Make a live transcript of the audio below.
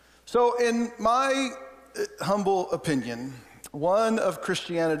So in my humble opinion, one of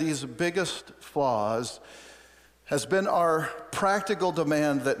Christianity's biggest flaws has been our practical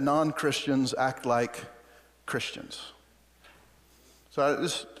demand that non-Christians act like Christians. So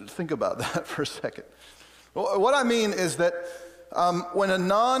just think about that for a second. What I mean is that when a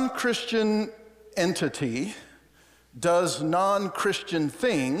non-Christian entity does non-Christian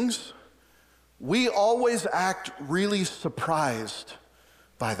things, we always act really surprised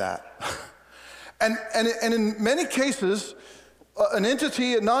by that. And in many cases, a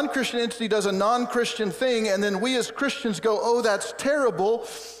non-Christian entity does a non-Christian thing, and then we as Christians go, oh, that's terrible.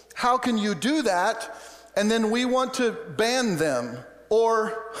 How can you do that? And then we want to ban them.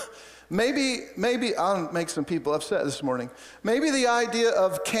 Or maybe I'll make some people upset this morning. Maybe the idea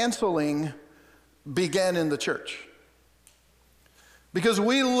of canceling began in the church. Because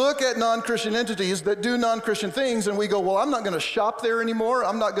we look at non-Christian entities that do non-Christian things and we go, well, I'm not going to shop there anymore.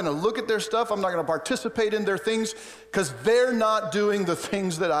 I'm not going to look at their stuff. I'm not going to participate in their things because they're not doing the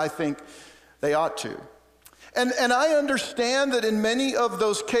things that I think they ought to. And I understand that in many of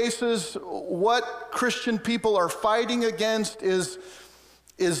those cases, what Christian people are fighting against is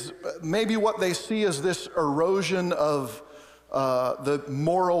maybe what they see as this erosion of the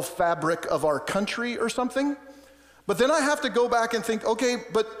moral fabric of our country or something. But then I have to go back and think, okay,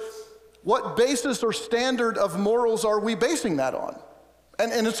 but what basis or standard of morals are we basing that on?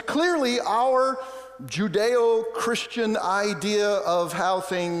 And it's clearly our Judeo-Christian idea of how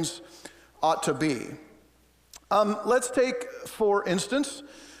things ought to be. Let's take, for instance,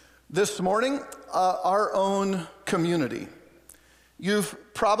 this morning, our own community.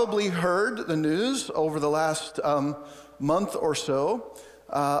 You've probably heard the news over the last month or so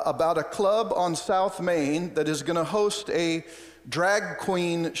about a club on South Main that is going to host a drag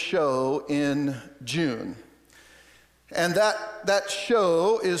queen show in June. And that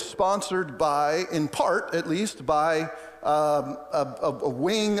show is sponsored by, in part at least, by a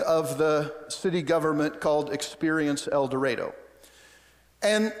wing of the city government called Experience El Dorado.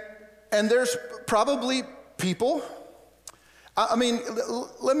 And there's probably people, I mean,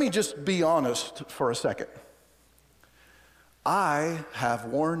 let me just be honest for a second. I have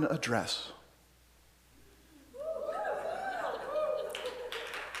worn a dress.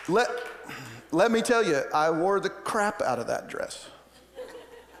 Let me tell you, I wore the crap out of that dress.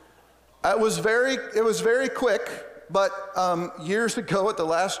 It was very quick, but years ago at the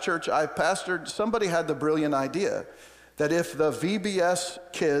last church I pastored, somebody had the brilliant idea that if the VBS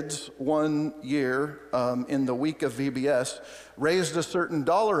kids one year in the week of VBS raised a certain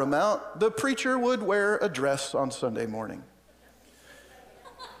dollar amount, the preacher would wear a dress on Sunday morning.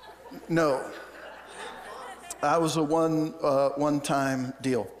 No, that was a one-time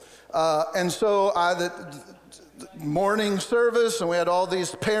deal. And so the morning service, and we had all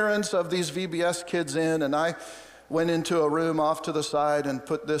these parents of these VBS kids in, and I went into a room off to the side and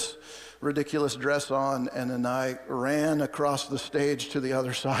put this ridiculous dress on, and then I ran across the stage to the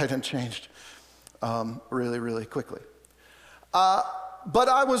other side and changed really, really quickly. But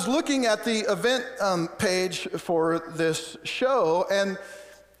I was looking at the event page for this show, and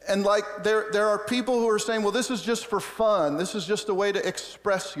like there are people who are saying, well, this is just for fun. This is just a way to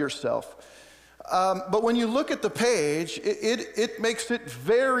express yourself. But when you look at the page, it makes it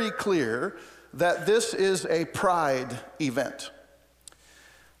very clear that this is a pride event.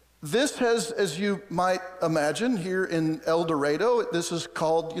 This has, as you might imagine, here in El Dorado, this is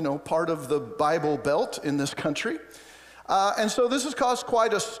called, part of the Bible Belt in this country. And so this has caused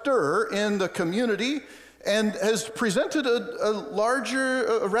quite a stir in the community and has presented a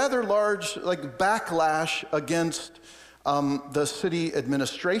rather large backlash against the city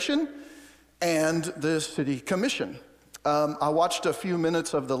administration and the city commission. I watched a few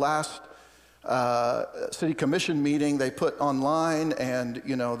minutes of the last city commission meeting they put online, and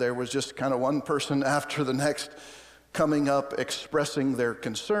there was just kind of one person after the next coming up expressing their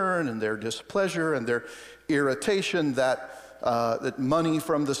concern and their displeasure and their irritation that money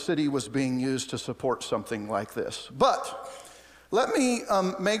from the city was being used to support something like this. But let me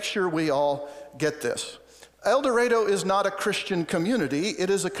make sure we all get this. El Dorado is not a Christian community. It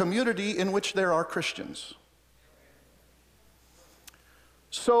is a community in which there are Christians.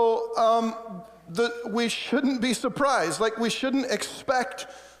 So we shouldn't be surprised. We shouldn't expect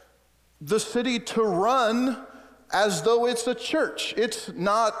the city to run as though it's a church. It's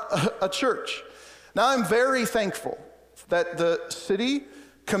not a church. Now, I'm very thankful that the city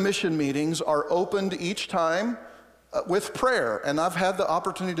commission meetings are opened each time with prayer, and I've had the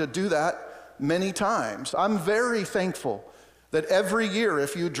opportunity to do that many times. I'm very thankful that every year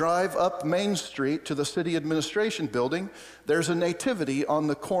if you drive up Main Street to the city administration building, there's a nativity on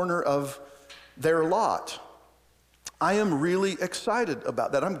the corner of their lot. I am really excited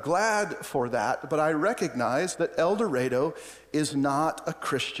about that. I'm glad for that, but I recognize that El Dorado is not a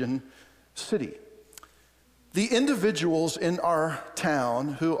Christian city. The individuals in our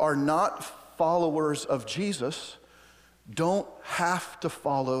town who are not followers of Jesus don't have to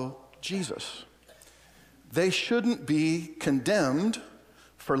follow Jesus. They shouldn't be condemned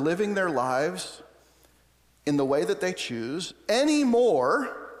for living their lives in the way that they choose any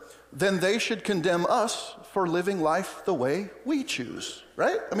more than they should condemn us for living life the way we choose,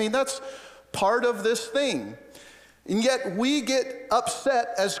 right? I mean, that's part of this thing. And yet we get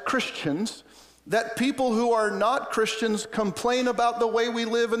upset as Christians that people who are not Christians complain about the way we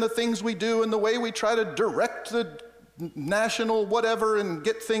live and the things we do and the way we try to direct the national whatever and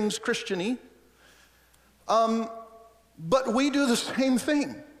get things Christian-y. But we do the same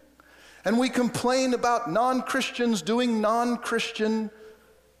thing. And we complain about non-Christians doing non-Christian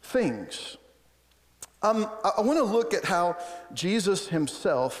things. I want to look at how Jesus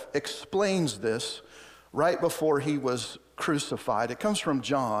himself explains this right before he was crucified. It comes from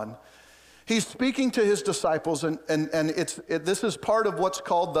John. He's speaking to his disciples, and this is part of what's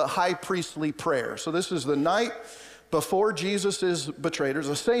called the high priestly prayer. So this is the night before Jesus is betrayed. It's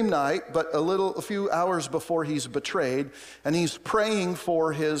the same night, but a few hours before he's betrayed, and he's praying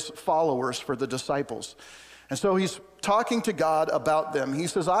for his followers, for the disciples. And so he's talking to God about them. He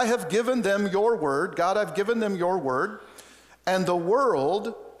says, I have given them your word. God, I've given them your word, and the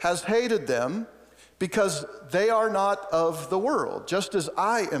world has hated them because they are not of the world, just as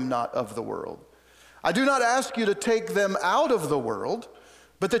I am not of the world. I do not ask you to take them out of the world,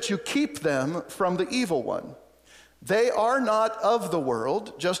 but that you keep them from the evil one. They are not of the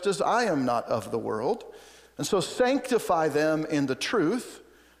world, just as I am not of the world. And so sanctify them in the truth.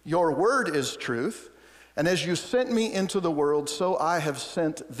 Your word is truth. And as you sent me into the world, so I have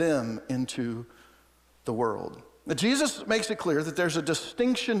sent them into the world. Now, Jesus makes it clear that there's a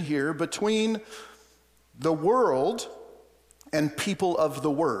distinction here between the world and people of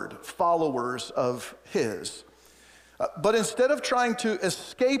the word, followers of his. But instead of trying to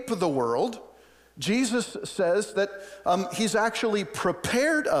escape the world, Jesus says that he's actually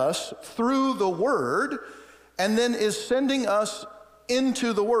prepared us through the word and then is sending us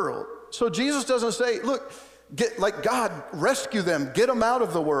into the world. So Jesus doesn't say, look, God, rescue them, get them out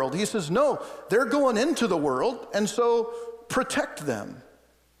of the world. He says, no, they're going into the world, and so protect them.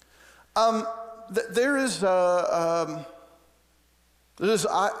 There's this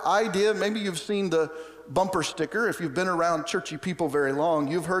idea, maybe you've seen the bumper sticker. If you've been around churchy people very long,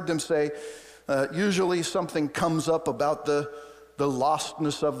 you've heard them say, usually something comes up about the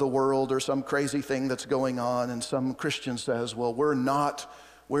lostness of the world or some crazy thing that's going on, and some Christian says, well, we're not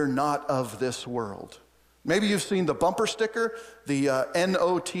of this world. Maybe you've seen the bumper sticker, the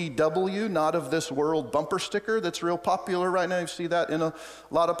NOTW, not of this world bumper sticker that's real popular right now. You see that in a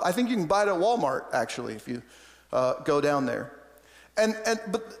lot of, I think you can buy it at Walmart, actually, if you go down there.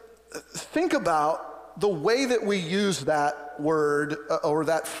 But think about the way that we use that word or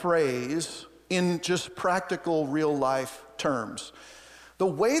that phrase in just practical real life terms. The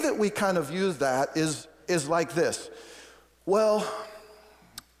way that we kind of use that is like this. Well,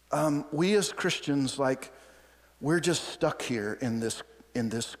 we as Christians, we're just stuck here in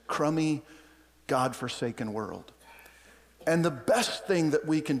this crummy, God-forsaken world. And the best thing that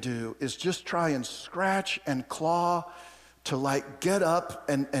we can do is just try and scratch and claw to get up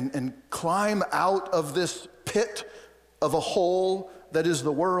and climb out of this pit of a hole that is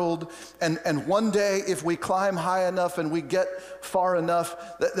the world. And one day, if we climb high enough and we get far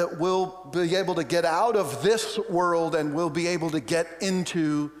enough, that we'll be able to get out of this world and we'll be able to get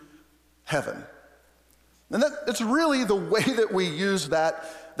into heaven. And it's really the way that we use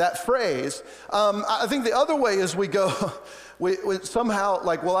that phrase. I think the other way is we go, we somehow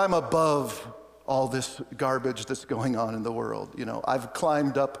well, I'm above all this garbage that's going on in the world. I've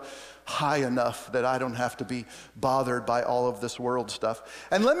climbed up high enough that I don't have to be bothered by all of this world stuff.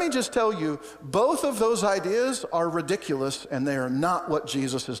 And let me just tell you, both of those ideas are ridiculous, and they are not what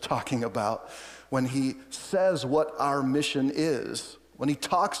Jesus is talking about when he says what our mission is. When he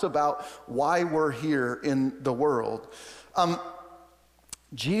talks about why we're here in the world,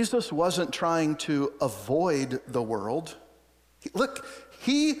 Jesus wasn't trying to avoid the world. Look,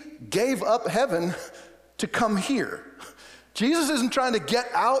 he gave up heaven to come here. Jesus isn't trying to get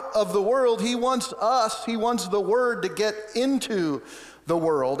out of the world. He wants us, he wants the word to get into the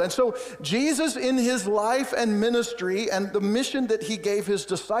world. And so Jesus in his life and ministry and the mission that he gave his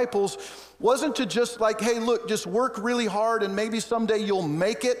disciples wasn't to just like, hey, look, just work really hard and maybe someday you'll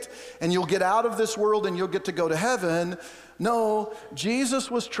make it and you'll get out of this world and you'll get to go to heaven. No,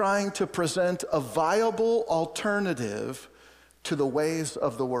 Jesus was trying to present a viable alternative to the ways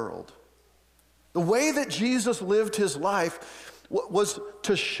of the world. The way that Jesus lived his life was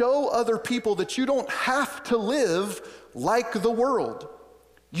to show other people that you don't have to live like the world.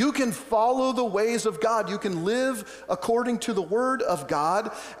 You can follow the ways of God. You can live according to the word of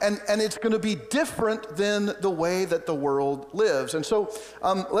God, and it's going to be different than the way that the world lives. And so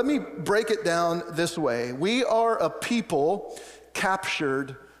let me break it down this way. We are a people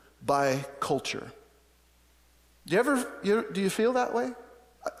captured by culture. Do you feel that way?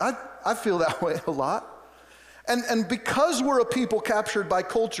 I feel that way a lot. And because we're a people captured by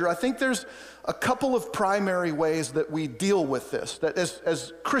culture, I think there's a couple of primary ways that we deal with this, that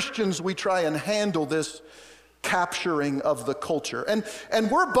as Christians we try and handle this capturing of the culture.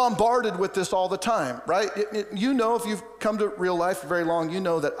 And we're bombarded with this all the time, right? You know, if you've come to real life very long, you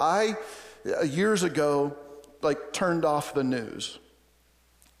know that I, years ago, turned off the news.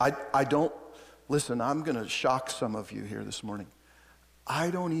 I don't, listen, I'm going to shock some of you here this morning. I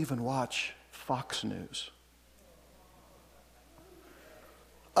don't even watch Fox News.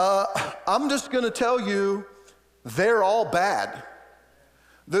 I'm just going to tell you, they're all bad.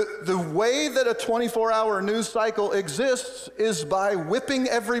 The way that a 24-hour news cycle exists is by whipping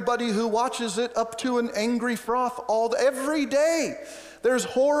everybody who watches it up to an angry froth every day. There's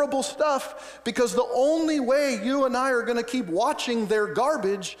horrible stuff because the only way you and I are going to keep watching their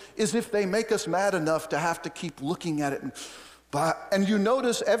garbage is if they make us mad enough to have to keep looking at it. And you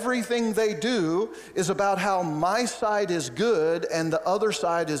notice everything they do is about how my side is good and the other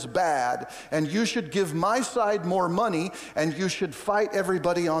side is bad. And you should give my side more money and you should fight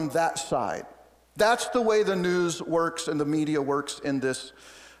everybody on that side. That's the way the news works and the media works in this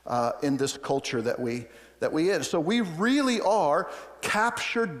culture that we in. So we really are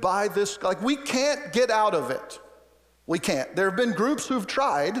captured by this. We can't get out of it. We can't. There have been groups who've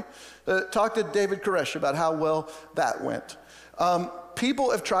tried. Talk to David Koresh about how well that went. People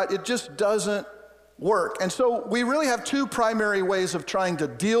have tried, it just doesn't work. And so we really have two primary ways of trying to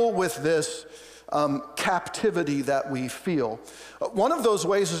deal with this captivity that we feel. One of those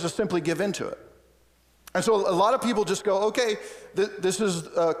ways is to simply give into it. And so a lot of people just go, okay, this is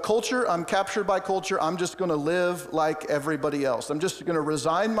culture, I'm captured by culture, I'm just going to live like everybody else. I'm just going to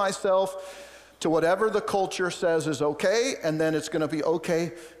resign myself to whatever the culture says is okay, and then it's going to be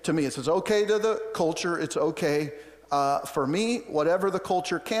okay to me. It says okay to the culture, it's okay for me. Whatever the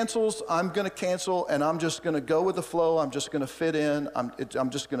culture cancels, I'm going to cancel, and I'm just going to go with the flow. I'm just going to fit in. I'm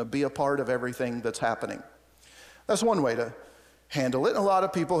just going to be a part of everything that's happening. That's one way to handle it. And a lot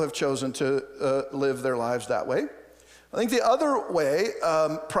of people have chosen to live their lives that way. I think the other way,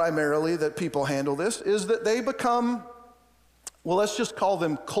 primarily, that people handle this is that they become, well, let's just call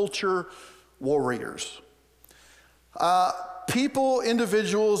them culture warriors. People,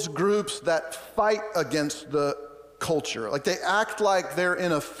 individuals, groups that fight against the culture. They act like they're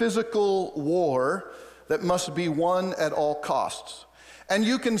in a physical war that must be won at all costs. And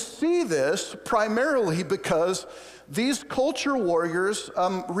you can see this primarily because these culture warriors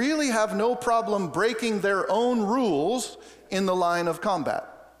really have no problem breaking their own rules in the line of combat.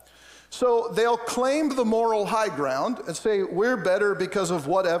 So they'll claim the moral high ground and say, we're better because of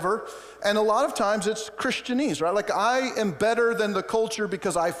whatever. And a lot of times it's Christianese, right? I am better than the culture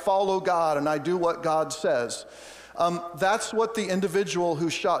because I follow God and I do what God says. That's what the individual who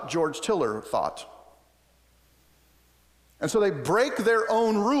shot George Tiller thought. And so they break their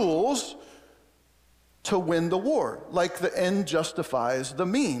own rules to win the war. The end justifies the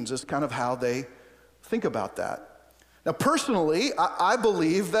means is kind of how they think about that. Now, personally, I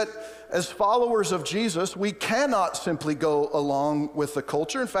believe that as followers of Jesus, we cannot simply go along with the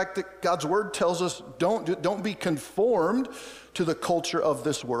culture. In fact, God's word tells us don't be conformed to the culture of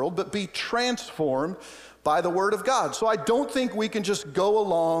this world, but be transformed by the word of God. So I don't think we can just go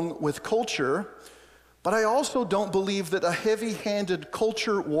along with culture, but I also don't believe that a heavy-handed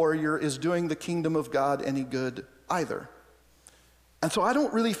culture warrior is doing the kingdom of God any good either. And so I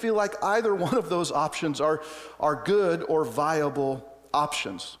don't really feel like either one of those options are good or viable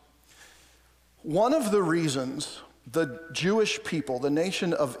options. One of the reasons the Jewish people, the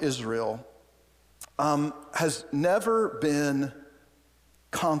nation of Israel, has never been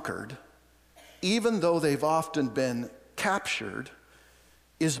conquered, even though they've often been captured,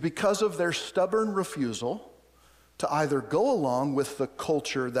 is because of their stubborn refusal to either go along with the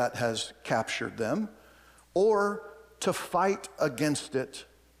culture that has captured them or to fight against it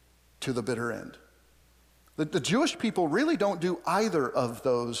to the bitter end. The Jewish people really don't do either of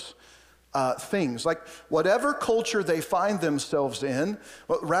those things. Like whatever culture they find themselves in,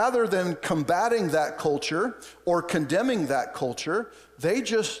 rather than combating that culture or condemning that culture, they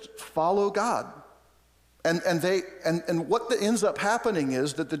just follow God. And what ends up happening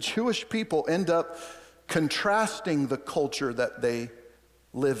is that the Jewish people end up contrasting the culture that they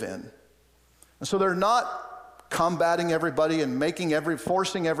live in. And so they're not combating everybody and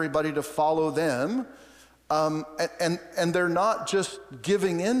forcing everybody to follow them. And they're not just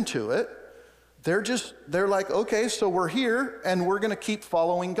giving into it. They're like, okay, so we're here and we're going to keep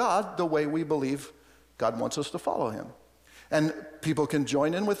following God the way we believe God wants us to follow him. And people can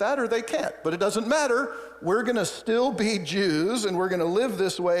join in with that or they can't, but it doesn't matter. We're going to still be Jews and we're going to live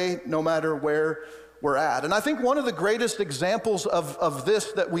this way no matter where we're at. And I think one of the greatest examples of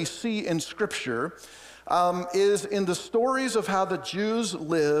this that we see in Scripture is in the stories of how the Jews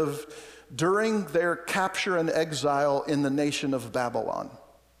lived during their capture and exile in the nation of Babylon.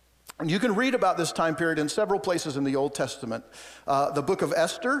 And you can read about this time period in several places in the Old Testament. The book of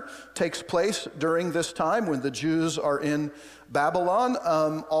Esther takes place during this time when the Jews are in Babylon.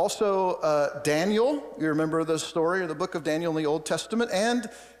 Also Daniel, you remember the story of the book of Daniel in the Old Testament, and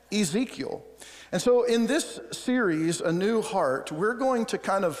Ezekiel. And so in this series, A New Heart, we're going to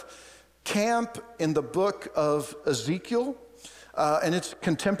kind of camp in the book of Ezekiel, and it's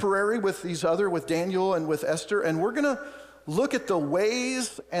contemporary with with Daniel and with Esther, and we're going to look at the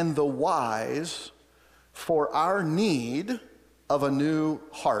ways and the whys for our need of a new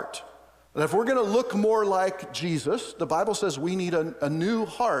heart. And if we're going to look more like Jesus, the Bible says we need a new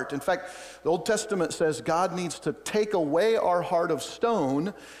heart. In fact, the Old Testament says God needs to take away our heart of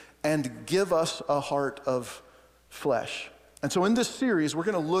stone and give us a heart of flesh. And so in this series, we're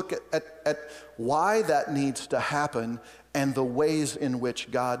going to look at why that needs to happen and the ways in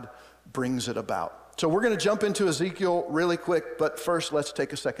which God brings it about. So we're going to jump into Ezekiel really quick, but first let's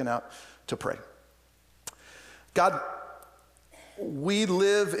take a second out to pray. God, we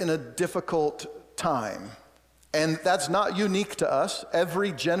live in a difficult time, and that's not unique to us.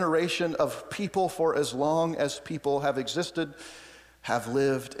 Every generation of people, for as long as people have existed, have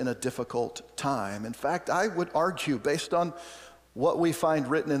lived in a difficult time. In fact, I would argue, based on what we find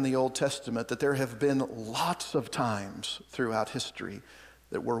written in the Old Testament, that there have been lots of times throughout history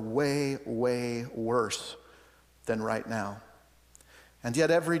that were way, way worse than right now. And yet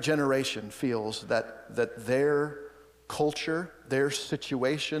every generation feels that their culture, their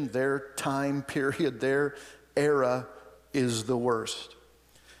situation, their time period, their era is the worst.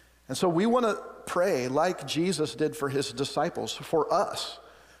 And so we want to pray like Jesus did for his disciples, for us.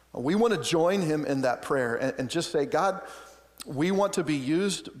 We want to join him in that prayer and just say, God, we want to be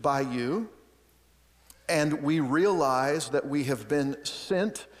used by you. And we realize that we have been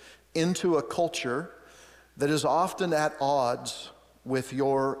sent into a culture that is often at odds with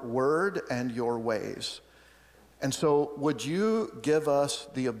your word and your ways. And so would you give us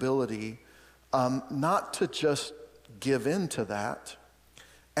the ability not to just give in to that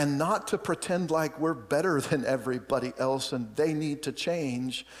and not to pretend like we're better than everybody else and they need to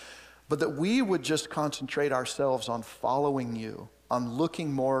change, but that we would just concentrate ourselves on following you, on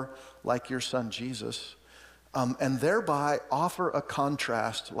looking more like your son Jesus, and thereby offer a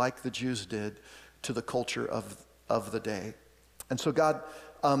contrast like the Jews did to the culture of the day. And so God,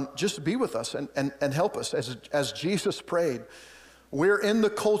 just be with us and help us. As Jesus prayed, we're in the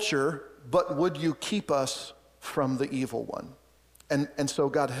culture, but would you keep us from the evil one? And so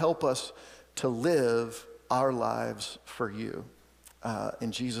God, help us to live our lives for you.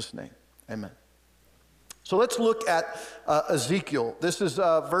 In Jesus' name, amen. So let's look at Ezekiel. This is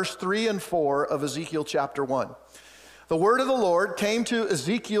verse 3 and 4 of Ezekiel chapter 1. The word of the Lord came to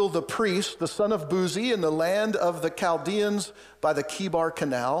Ezekiel the priest, the son of Buzi, in the land of the Chaldeans by the Kibar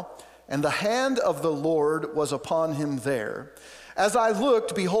Canal, and the hand of the Lord was upon him there. As I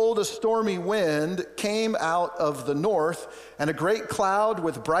looked, behold, a stormy wind came out of the north, and a great cloud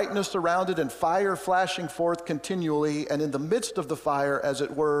with brightness around it, and fire flashing forth continually, and in the midst of the fire, as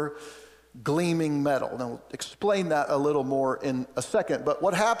it were, gleaming metal. Now, we'll explain that a little more in a second. But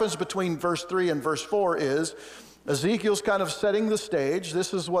what happens between verse 3 and verse 4 is Ezekiel's kind of setting the stage.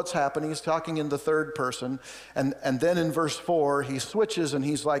 This is what's happening. He's talking in the third person. And then in verse 4, he switches and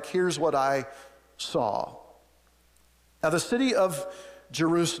he's like, here's what I saw. Now, the city of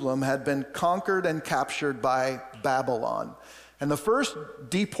Jerusalem had been conquered and captured by Babylon. And the first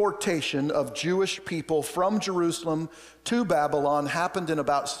deportation of Jewish people from Jerusalem to Babylon happened in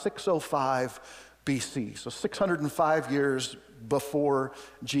about 605 BC, so 605 years before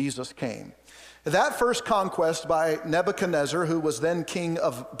Jesus came. That first conquest by Nebuchadnezzar, who was then king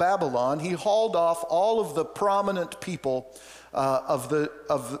of Babylon, he hauled off all of the prominent people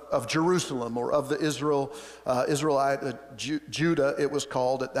of Jerusalem, or of the Judah, it was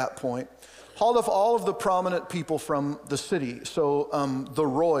called at that point. Hauled off all of the prominent people from the city. So the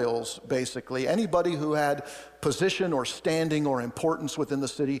royals, basically, anybody who had position or standing or importance within the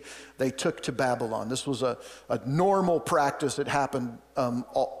city, they took to Babylon. This was a normal practice. It happened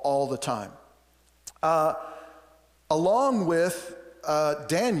all the time. Along with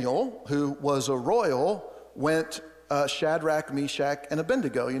Daniel, who was a royal, went Shadrach, Meshach, and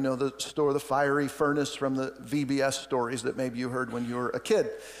Abednego. You know the story, the fiery furnace from the VBS stories that maybe you heard when you were a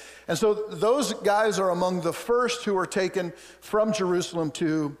kid. And so those guys are among the first who were taken from Jerusalem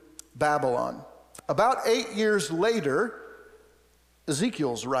to Babylon. About 8 years later,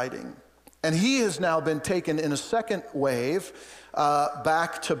 Ezekiel's writing, and he has now been taken in a second wave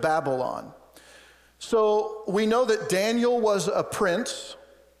back to Babylon. So we know that Daniel was a prince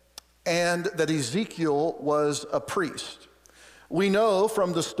and that Ezekiel was a priest. We know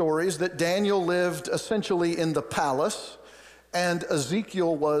from the stories that Daniel lived essentially in the palace and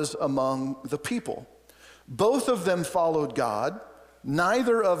Ezekiel was among the people. Both of them followed God.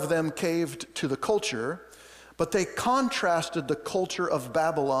 Neither of them caved to the culture, but they contrasted the culture of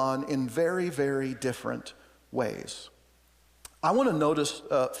Babylon in very, very different ways. I want to notice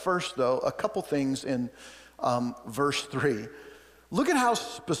first, though, a couple things in verse 3. Look at how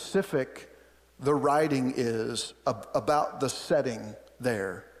specific the writing is about the setting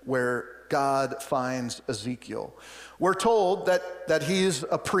there where God finds Ezekiel. We're told that he's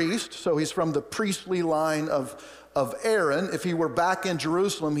a priest, so he's from the priestly line of Aaron. If he were back in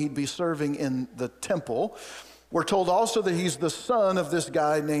Jerusalem, he'd be serving in the temple. We're told also that he's the son of this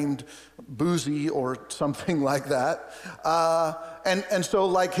guy named Boozy or something like that. And so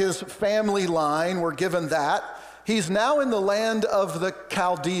like his family line, we're given that. He's now in the land of the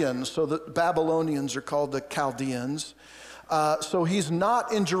Chaldeans, so the Babylonians are called the Chaldeans. So he's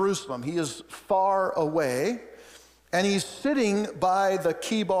not in Jerusalem. He is far away, and he's sitting by the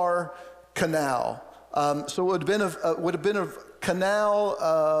Kibar Canal. So it would have been a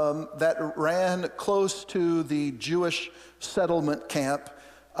canal that ran close to the Jewish settlement camp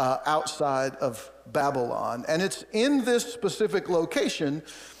outside of Babylon. And it's in this specific location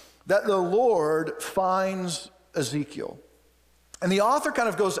that the Lord finds Ezekiel. And the author kind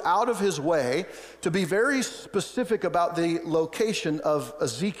of goes out of his way to be very specific about the location of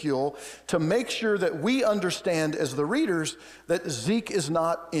Ezekiel to make sure that we understand as the readers that Zeke is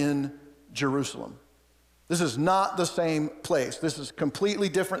not in Jerusalem. This is not the same place. This is a completely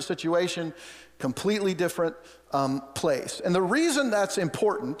different situation, completely different place. And the reason that's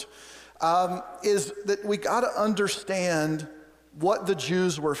important is that we got to understand what the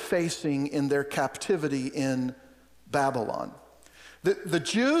Jews were facing in their captivity in Babylon. The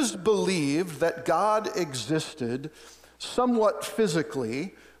Jews believed that God existed somewhat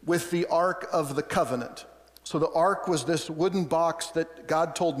physically with the Ark of the Covenant. So the ark was this wooden box that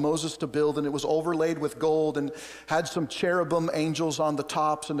God told Moses to build, and it was overlaid with gold and had some cherubim angels on the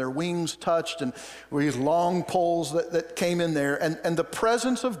tops, and their wings touched, and these long poles that came in there. And the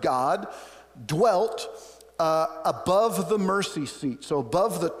presence of God dwelt above the mercy seat, so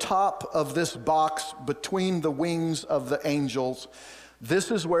above the top of this box between the wings of the angels.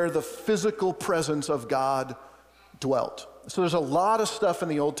 This is where the physical presence of God dwelt. So there's a lot of stuff in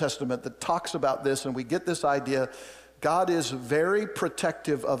the Old Testament that talks about this, and we get this idea God is very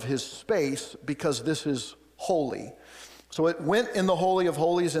protective of his space because this is holy. So it went in the Holy of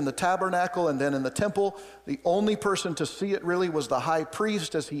Holies in the tabernacle and then in the temple. The only person to see it really was the high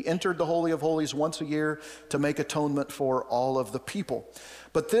priest as he entered the Holy of Holies once a year to make atonement for all of the people.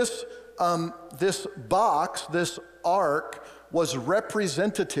 But this box, this ark, was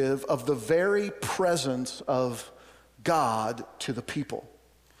representative of the very presence of God to the people.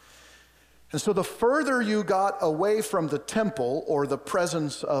 And so the further you got away from the temple or the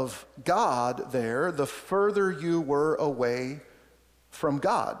presence of God there, the further you were away from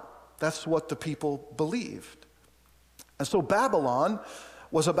God. That's what the people believed. And so Babylon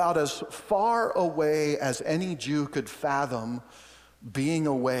was about as far away as any Jew could fathom being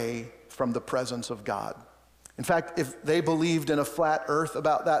away from the presence of God. In fact, if they believed in a flat earth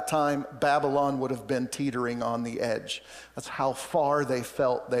about that time, Babylon would have been teetering on the edge. That's how far they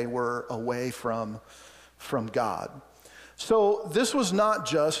felt they were away from God. So this was not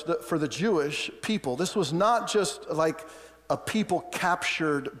just for the Jewish people. This was not just like a people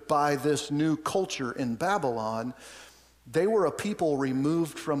captured by this new culture in Babylon. They were a people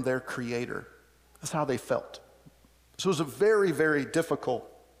removed from their Creator. That's how they felt. So it was a very, very difficult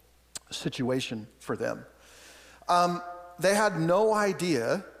situation for them. They had no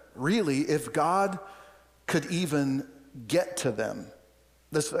idea, really, if God could even get to them.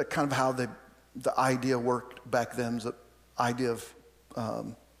 That's kind of how the idea worked back then, the idea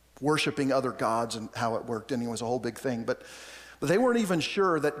of worshiping other gods and how it worked. And it was a whole big thing. But they weren't even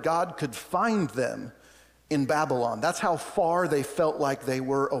sure that God could find them in Babylon. That's how far they felt like they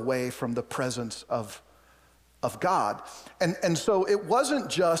were away from the presence of God. And so it wasn't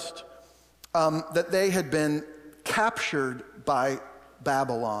just that they had been captured by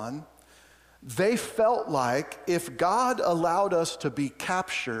Babylon. They felt like if God allowed us to be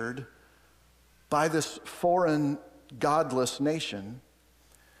captured by this foreign, godless nation,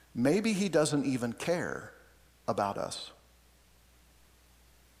 maybe he doesn't even care about us.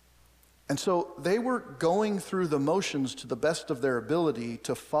 And so they were going through the motions to the best of their ability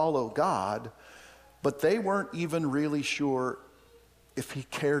to follow God, but they weren't even really sure if he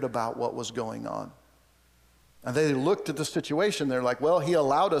cared about what was going on. And they looked at the situation, they're like, well, he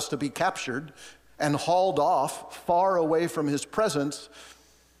allowed us to be captured and hauled off far away from his presence.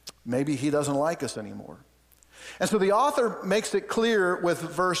 Maybe he doesn't like us anymore. And so the author makes it clear with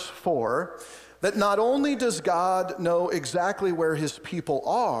verse 4 that not only does God know exactly where his people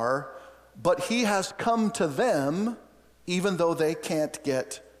are, but he has come to them even though they can't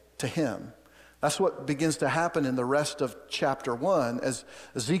get to him. That's what begins to happen in the rest of chapter 1 as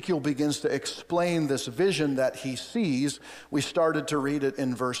Ezekiel begins to explain this vision that he sees. We started to read it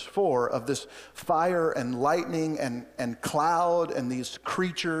in verse 4 of this fire and lightning and cloud and these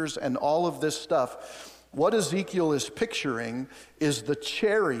creatures and all of this stuff. What Ezekiel is picturing is the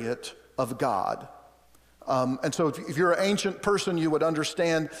chariot of God. And so if you're an ancient person, you would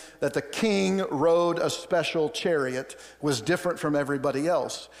understand that the king rode a special chariot, was different from everybody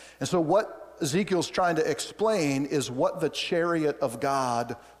else. And so what Ezekiel's trying to explain is what the chariot of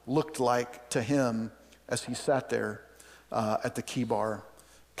God looked like to him as he sat there at the Kibar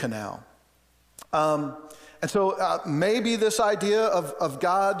Canal. And so maybe this idea of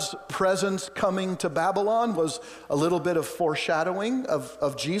God's presence coming to Babylon was a little bit of foreshadowing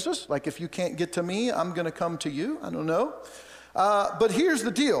of Jesus. Like, if you can't get to me, I'm going to come to you. I don't know. But here's the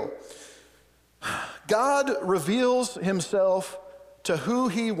deal. God reveals himself to who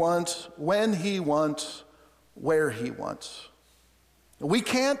he wants, when he wants, where he wants. We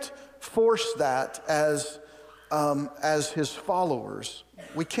can't force that as his followers.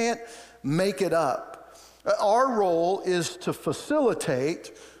 We can't make it up. Our role is to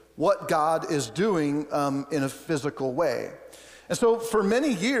facilitate what God is doing in a physical way. And so for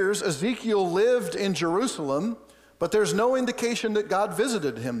many years, Ezekiel lived in Jerusalem, but there's no indication that God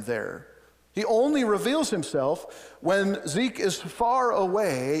visited him there. He only reveals himself when Zeke is far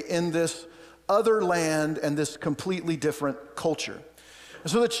away in this other land and this completely different culture.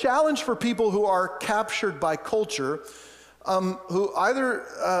 And so the challenge for people who are captured by culture, who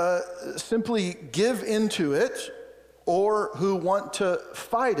either simply give into it or who want to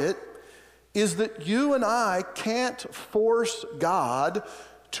fight it, is that you and I can't force God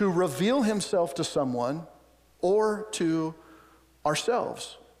to reveal himself to someone or to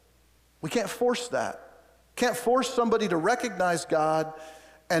ourselves. We can't force that. Can't force somebody to recognize God,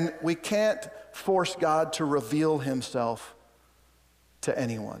 and we can't force God to reveal himself to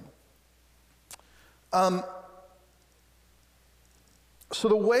anyone. So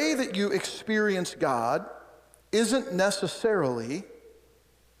the way that you experience God isn't necessarily,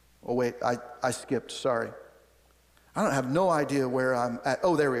 oh wait, I skipped, sorry. I have no idea where I'm at.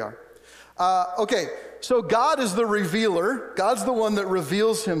 Oh, there we are. Okay, so God is the revealer. God's the one that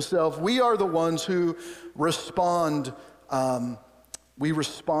reveals himself. We are the ones who respond. We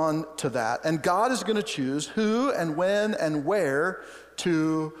respond to that. And God is going to choose who and when and where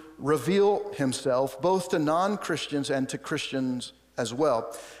to reveal himself, both to non-Christians and to Christians as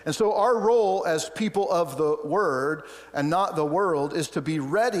well. And so our role as people of the word and not the world is to be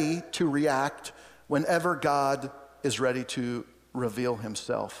ready to react whenever God is ready to reveal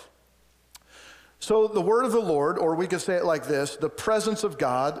himself. So the word of the Lord, or we could say it like this, the presence of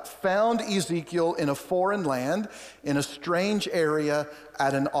God found Ezekiel in a foreign land, in a strange area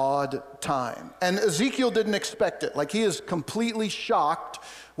at an odd time. And Ezekiel didn't expect it. Like, he is completely shocked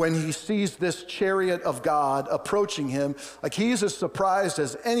when he sees this chariot of God approaching him. Like, he's as surprised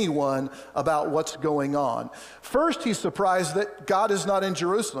as anyone about what's going on. First, he's surprised that God is not in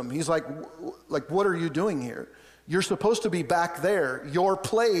Jerusalem. He's like, what are you doing here? You're supposed to be back there. Your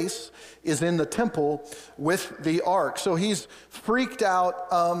place is in the temple with the ark. So he's freaked out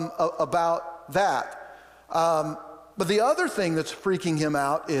about that. But the other thing that's freaking him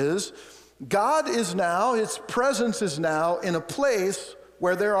out is God is now, his presence is now in a place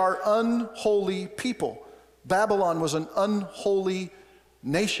where there are unholy people. Babylon was an unholy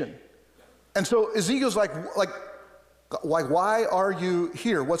nation. And so Ezekiel's like, why are you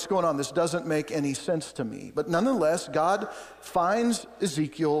here? What's going on? This doesn't make any sense to me. But nonetheless, God finds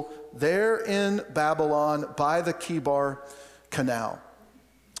Ezekiel there in Babylon by the Kibar Canal.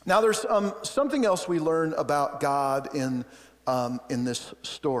 Now there's something else we learn about God in this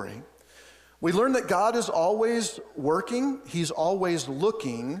story. We learn that God is always working. He's always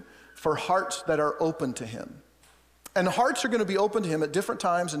looking for hearts that are open to him. And hearts are going to be open to him at different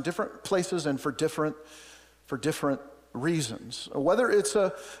times and different places and for different reasons. Whether it's a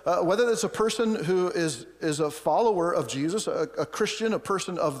person who is a follower of Jesus, a Christian, a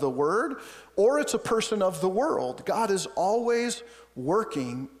person of the Word, or it's a person of the world, God is always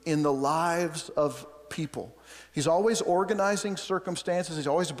working in the lives of people. He's always organizing circumstances. He's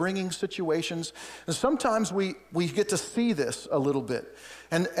always bringing situations. And sometimes we get to see this a little bit.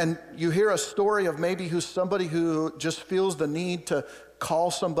 And you hear a story of maybe who's somebody who just feels the need to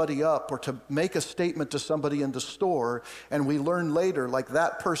call somebody up or to make a statement to somebody in the store, and we learn later, like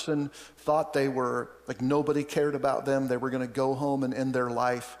that person thought they were, like nobody cared about them, they were going to go home and end their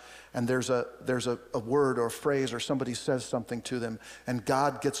life, and there's a word or a phrase or somebody says something to them, and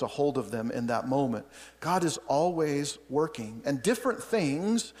God gets a hold of them in that moment. God is always working, and different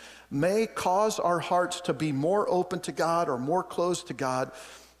things may cause our hearts to be more open to God or more closed to God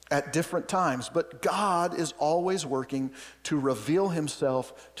at different times, but God is always working to reveal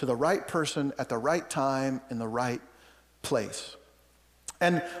himself to the right person at the right time in the right place.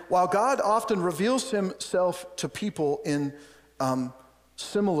 And while God often reveals himself to people in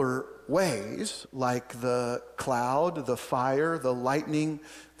similar ways, like the cloud, the fire, the lightning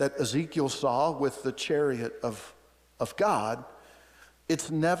that Ezekiel saw with the chariot of God, it's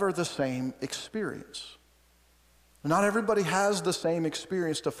never the same experience. Not everybody has the same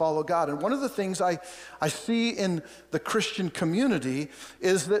experience to follow God. And one of the things I see in the Christian community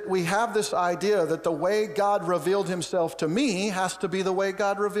is that we have this idea that the way God revealed himself to me has to be the way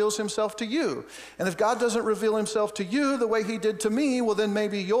God reveals himself to you. And if God doesn't reveal himself to you the way he did to me, well, then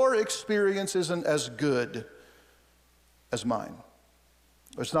maybe your experience isn't as good as mine.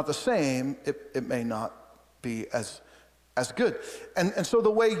 Or it's not the same, it may not be as good. And so the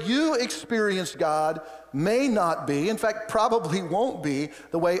way you experience God may not be, in fact, probably won't be,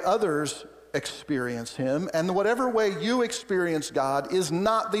 the way others experience him. And whatever way you experience God is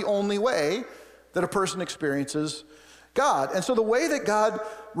not the only way that a person experiences God. And so the way that God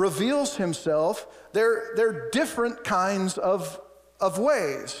reveals himself, they're different kinds of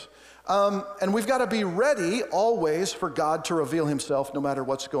ways. And we've got to be ready always for God to reveal himself no matter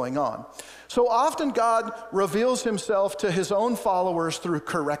what's going on. So often God reveals himself to his own followers through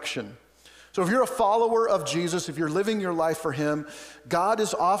correction. So if you're a follower of Jesus, if you're living your life for him, God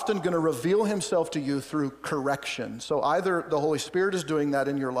is often going to reveal himself to you through correction. So either the Holy Spirit is doing that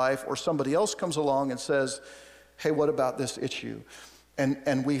in your life, or somebody else comes along and says, hey, what about this issue?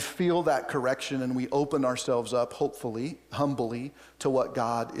 And we feel that correction, and we open ourselves up, hopefully, humbly, to what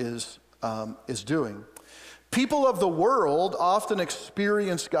God is doing. People of the world often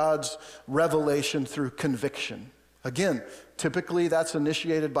experience God's revelation through conviction. Again, typically that's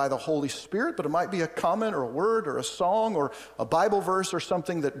initiated by the Holy Spirit, but it might be a comment or a word or a song or a Bible verse or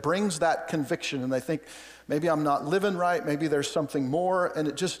something that brings that conviction. And they think, maybe I'm not living right, maybe there's something more, and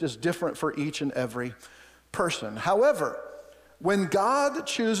it just is different for each and every person. However, when God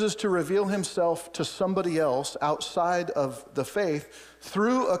chooses to reveal himself to somebody else outside of the faith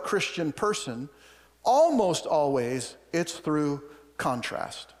through a Christian person, almost always it's through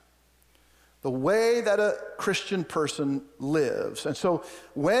contrast. The way that a Christian person lives. And so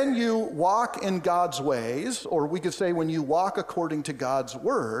when you walk in God's ways, or we could say when you walk according to God's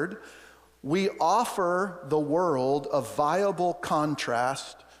word, we offer the world a viable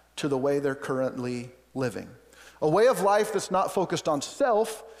contrast to the way they're currently living. A way of life that's not focused on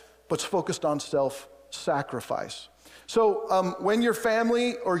self, but's focused on self-sacrifice. So when your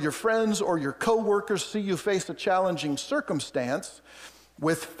family or your friends or your coworkers see you face a challenging circumstance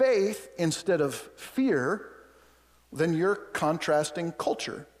with faith instead of fear, then you're contrasting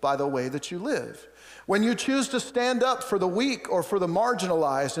culture by the way that you live. When you choose to stand up for the weak or for the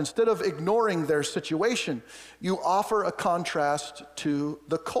marginalized instead of ignoring their situation, you offer a contrast to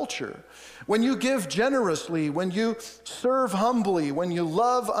the culture. When you give generously, when you serve humbly, when you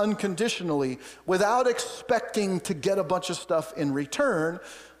love unconditionally without expecting to get a bunch of stuff in return,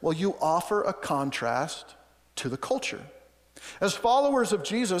 well, you offer a contrast to the culture. As followers of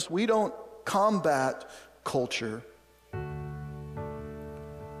Jesus, we don't combat culture.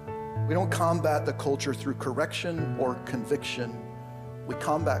 We don't combat the culture through correction or conviction. We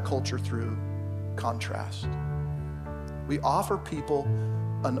combat culture through contrast. We offer people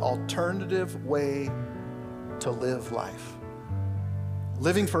an alternative way to live life.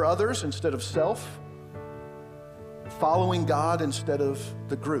 Living for others instead of self, following God instead of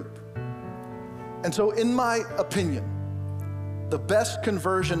the group. And so in my opinion, the best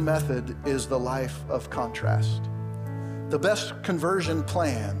conversion method is the life of contrast. The best conversion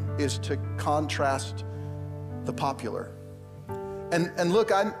plan is to contrast the popular. And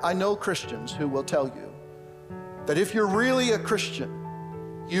look, I know Christians who will tell you that if you're really a Christian,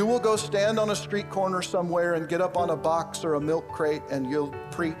 you will go stand on a street corner somewhere and get up on a box or a milk crate and you'll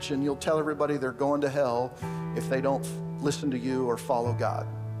preach and you'll tell everybody they're going to hell if they don't listen to you or follow God.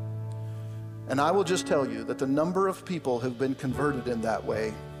 And I will just tell you that the number of people who've been converted in that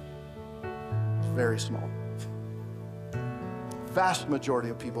way is very small. Vast majority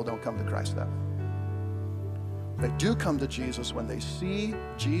of people don't come to Christ that way. They do come to Jesus when they see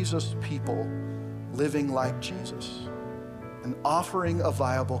Jesus' people living like Jesus and offering a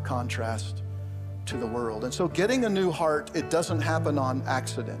viable contrast to the world. And so getting a new heart, it doesn't happen on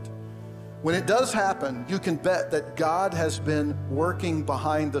accident. When it does happen, you can bet that God has been working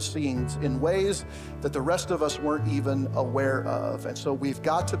behind the scenes in ways that the rest of us weren't even aware of. And so we've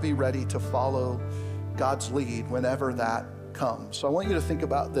got to be ready to follow God's lead whenever that comes. So I want you to think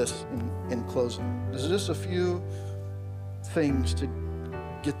about this in closing. There's just a few things to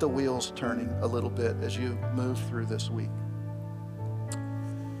get the wheels turning a little bit as you move through this week.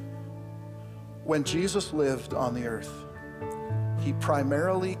 When Jesus lived on the earth, he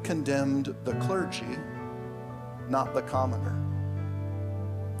primarily condemned the clergy, not the commoner.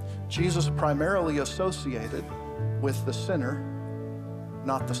 Jesus primarily associated with the sinner,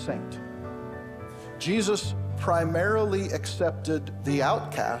 not the saint. Jesus primarily accepted the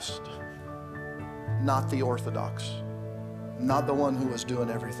outcast, not the orthodox, not the one who was doing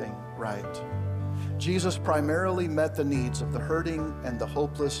everything right. Jesus primarily met the needs of the hurting and the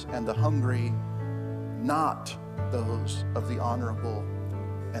hopeless and the hungry, not those of the honorable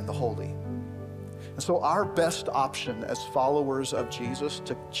and the holy. And so our best option as followers of Jesus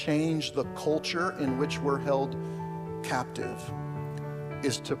to change the culture in which we're held captive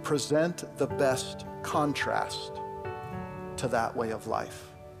is to present the best contrast to that way of life.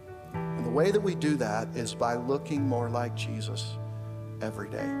 And the way that we do that is by looking more like Jesus every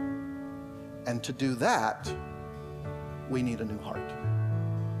day. And to do that, we need a new heart.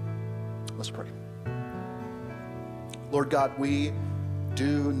 Let's pray. Lord God, we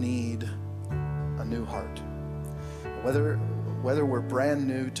do need a new heart. Whether we're brand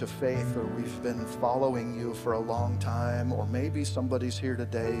new to faith or we've been following you for a long time, or maybe somebody's here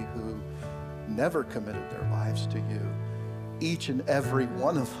today who never committed their lives to you, each and every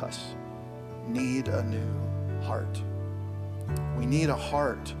one of us need a new heart. We need a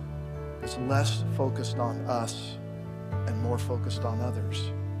heart that's less focused on us and more focused on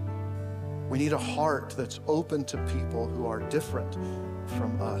others. We need a heart that's open to people who are different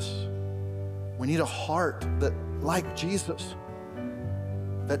from us. We need a heart that, like Jesus,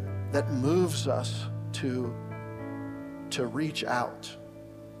 that moves us to reach out.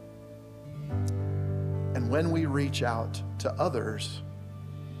 And when we reach out to others,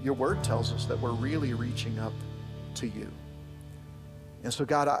 your word tells us that we're really reaching up to you. And so,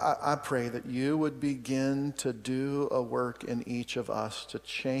 God, I pray that you would begin to do a work in each of us to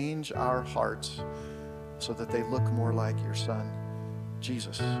change our hearts so that they look more like your Son,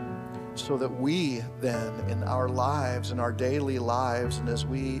 Jesus. So that we then, in our lives, in our daily lives, and as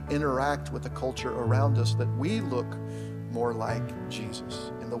we interact with the culture around us, that we look more like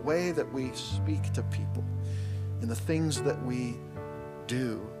Jesus in the way that we speak to people, in the things that we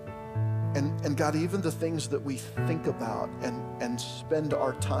do. And God, even the things that we think about and spend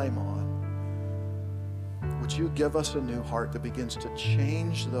our time on, would you give us a new heart that begins to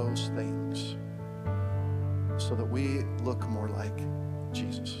change those things so that we look more like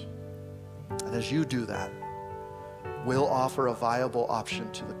Jesus? And as you do that, we'll offer a viable option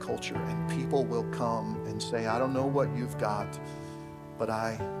to the culture, and people will come and say, I don't know what you've got, but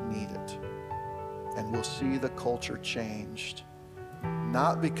I need it. And we'll see the culture changed.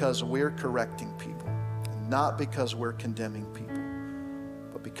 Not because we're correcting people, and not because we're condemning people,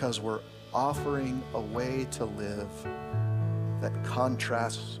 but because we're offering a way to live that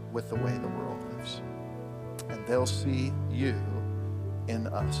contrasts with the way the world lives. And they'll see you in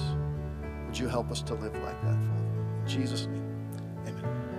us. Would you help us to live like that, Father? In Jesus' name, amen.